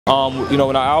you know,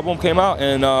 when our album came out,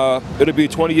 and it'll be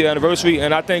 20-year anniversary,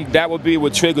 and I think that would be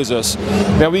what triggers us.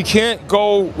 Now we can't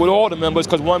go with all the members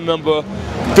because one member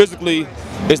physically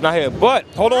is not here. But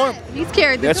hold on, he's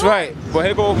carried the That's right. But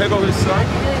here go his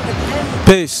son.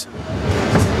 Peace.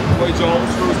 Boy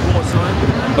Jones, firstborn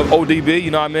son of ODB.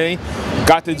 You know what I mean?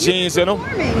 Got the genes in him.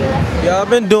 Yeah, I've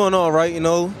been doing all right. You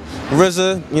know,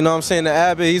 RZA. You know what I'm saying? The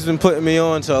Abbott. He's been putting me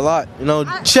on to a lot. You know,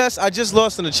 chess. I just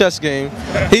lost in the chess game.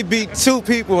 He beat 2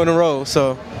 people in a row.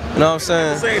 So. You know what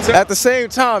I'm saying? At the same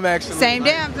time, actually. Same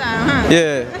damn time, huh?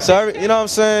 Yeah. So, you know what I'm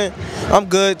saying? I'm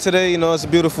good today. You know, it's a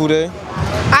beautiful day.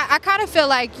 I kind of feel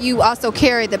like you also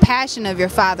carried the passion of your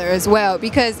father as well,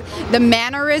 because the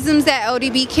mannerisms that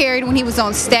ODB carried when he was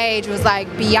on stage was like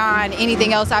beyond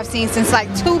anything else I've seen since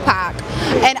like Tupac.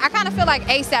 And I kind of feel like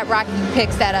ASAP Rocky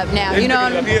picks that up now. You know?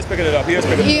 He is picking it up. He is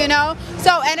picking it up. You know?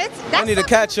 So, and I need to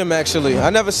catch him actually. I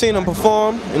never seen him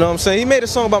perform. You know what I'm saying? He made a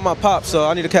song about my pop, so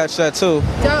I need to catch that too.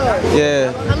 Dope.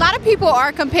 Yeah. A lot of people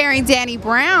are comparing Danny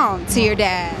Brown to your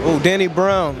dad. Oh, Danny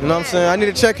Brown. You know what I'm saying? I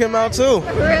need to check him out too.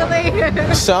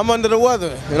 Really? So I'm under the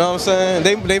weather. You know what I'm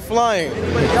saying? They flying.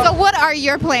 So what are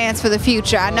your plans for the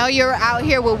future? I know you're out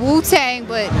here with Wu Tang,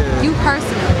 but you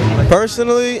personally?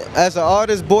 Personally, as an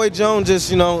artist, Boy Jones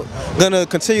just, you know, gonna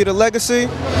continue the legacy. You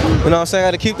know what I'm saying? I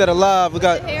gotta keep that alive. We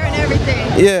got hair and everything.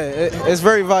 Yeah, it's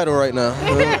very vital right now.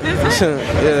 It's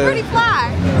pretty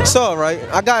fly. It's all right.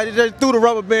 I got it. They threw the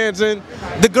rubber bands in.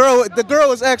 The girl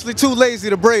was actually too lazy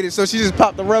to braid it, so she just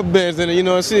popped the rubber bands in it. You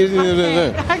know what I'm saying?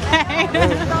 Okay.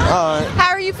 All right.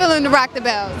 How are you feeling to rock the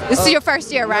bells? This is your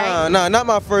first year, right? Nah, not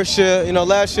my first year. You know,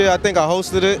 last year I think I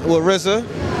hosted it with RZA.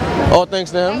 All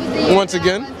thanks to him once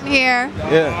again. Here.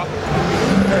 Yeah.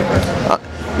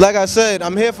 Like I said,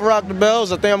 I'm here for Rock the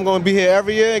Bells. I think I'm going to be here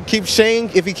every year. Keep Shane,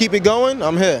 if you keep it going,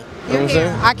 I'm here. You know what I'm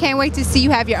saying? I can't wait to see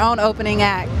you have your own opening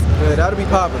act. Yeah, that'll be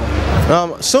popping.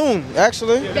 Soon,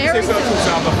 actually. Very soon.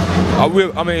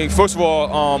 I mean, first of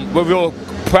all, we're real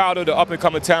proud of the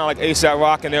up-and-coming talent like ASAP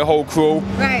Rock and their whole crew.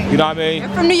 Right. You know what I mean?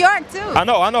 They're from New York, too. I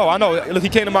know. Look, he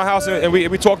came to my house and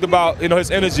we talked about, you know,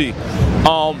 his energy.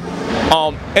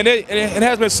 And it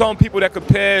has been some people that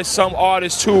compare some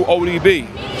artists to ODB.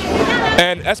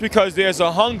 And that's because there's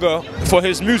a hunger for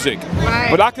his music. Right.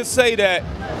 But I could say that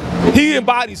he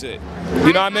embodies it.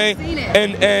 You know what I mean?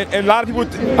 And a lot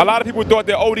of people thought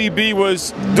that ODB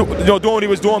was doing what he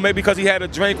was doing maybe because he had a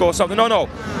drink or something. No,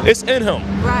 it's in him.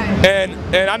 Right.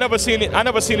 And I never seen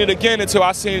it again until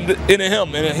I seen it in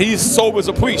him. And he's sober as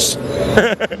a priest.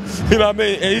 You know what I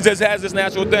mean? And he just has this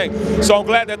natural thing. So I'm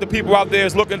glad that the people out there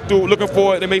is looking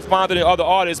for it. They may find it in other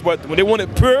artists, but when they want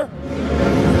it pure,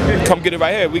 come get it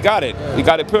right here. We got it. We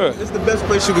got it pure. It's the best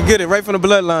place you could get it, right from the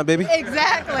bloodline, baby.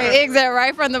 Exactly,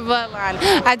 right from the bloodline.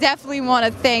 I definitely want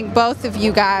to thank both of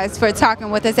you guys for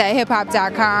talking with us at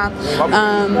hiphop.com.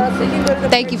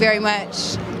 Thank you very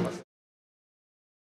much.